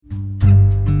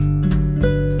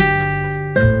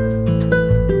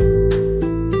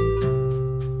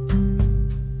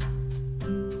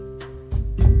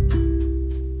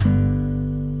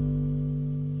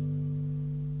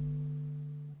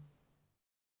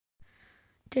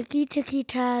Ticky ticky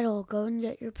tattle, go and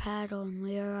get your paddle, and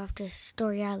we are off to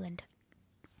Story Island.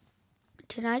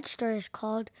 Tonight's story is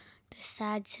called The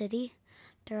Sad City.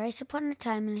 Thrice upon a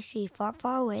time in the sea, far,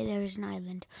 far away, there was an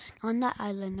island. On that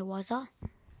island there was a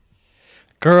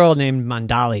girl named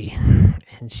Mandali,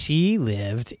 and she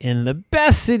lived in the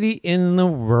best city in the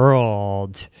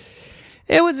world.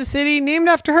 It was a city named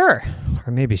after her,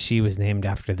 or maybe she was named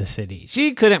after the city.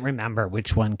 She couldn't remember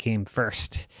which one came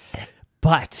first,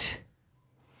 but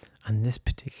on this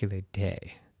particular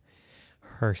day,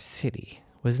 her city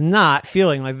was not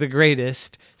feeling like the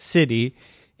greatest city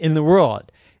in the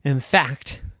world. In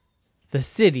fact, the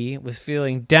city was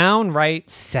feeling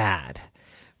downright sad,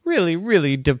 really,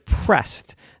 really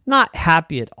depressed, not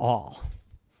happy at all.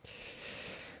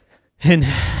 And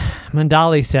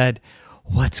Mandali said,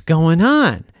 "What's going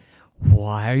on?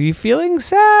 Why are you feeling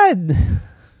sad,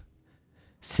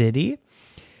 city?"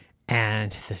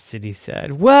 And the city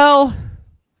said, "Well,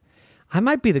 I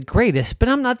might be the greatest, but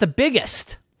I'm not the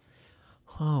biggest."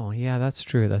 Oh, yeah, that's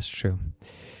true. That's true.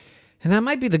 And I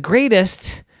might be the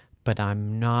greatest, but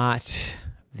I'm not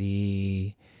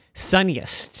the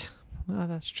sunniest. Well,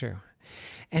 that's true.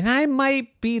 And I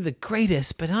might be the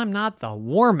greatest, but I'm not the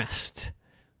warmest.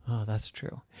 Oh, that's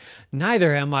true.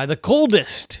 Neither am I the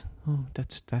coldest. Oh,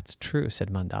 that's true, said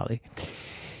Mandali.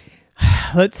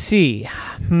 Let's see.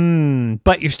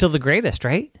 But you're still the greatest,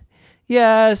 right?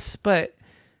 Yes, but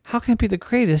how can I be the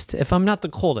greatest if I'm not the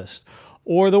coldest,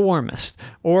 or the warmest,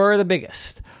 or the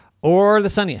biggest, or the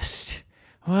sunniest?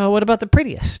 Well, what about the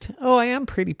prettiest? Oh, I am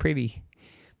pretty.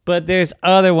 But there's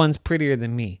other ones prettier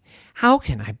than me. How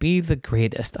can I be the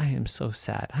greatest? I am so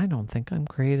sad. I don't think I'm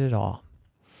great at all.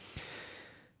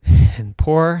 And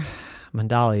poor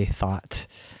Mandali thought,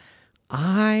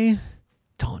 I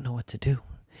don't know what to do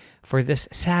for this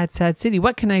sad, sad city.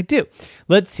 What can I do?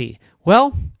 Let's see.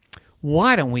 Well,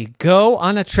 why don't we go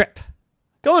on a trip?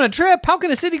 Go on a trip? How can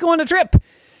a city go on a trip?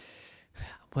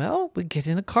 Well, we get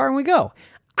in a car and we go.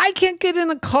 I can't get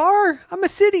in a car. I'm a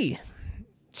city.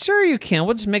 Sure you can.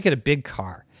 We'll just make it a big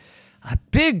car. A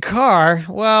big car?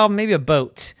 Well, maybe a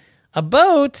boat. A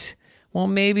boat? Well,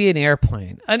 maybe an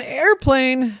airplane. An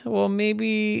airplane? Well,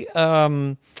 maybe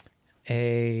a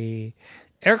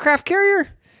aircraft carrier?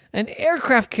 An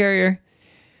aircraft carrier?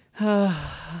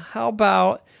 How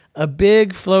about a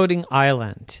big floating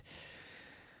island?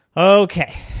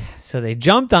 Okay, so they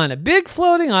jumped on a big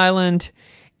floating island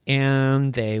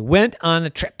and they went on a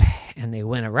trip. And they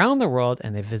went around the world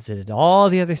and they visited all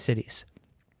the other cities.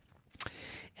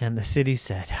 And the city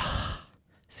said,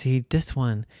 see, this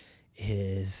one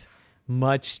is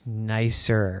much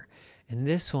nicer. And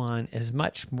this one is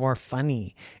much more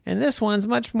funny. And this one's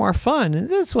much more fun. And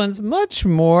this one's much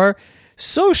more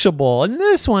sociable. And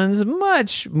this one's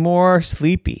much more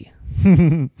sleepy.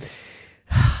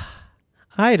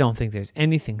 I don't think there's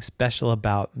anything special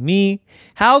about me.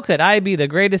 How could I be the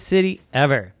greatest city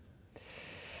ever?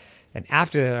 And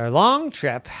after their long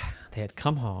trip, they had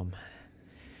come home.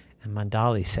 And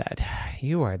Mandali said,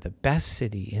 you are the best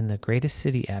city in the greatest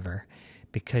city ever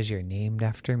because you're named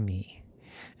after me.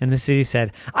 And the city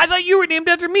said, I thought you were named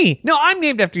after me. No, I'm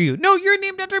named after you. No, you're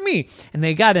named after me. And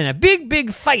they got in a big,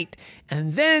 big fight.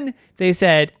 And then they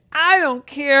said, I don't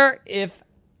care if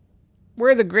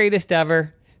we're the greatest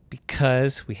ever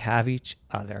because we have each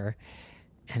other.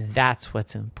 And that's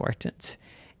what's important.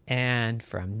 And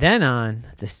from then on,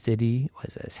 the city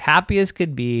was as happy as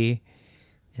could be.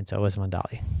 And so was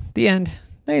Mandali. The end.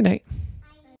 Night, night.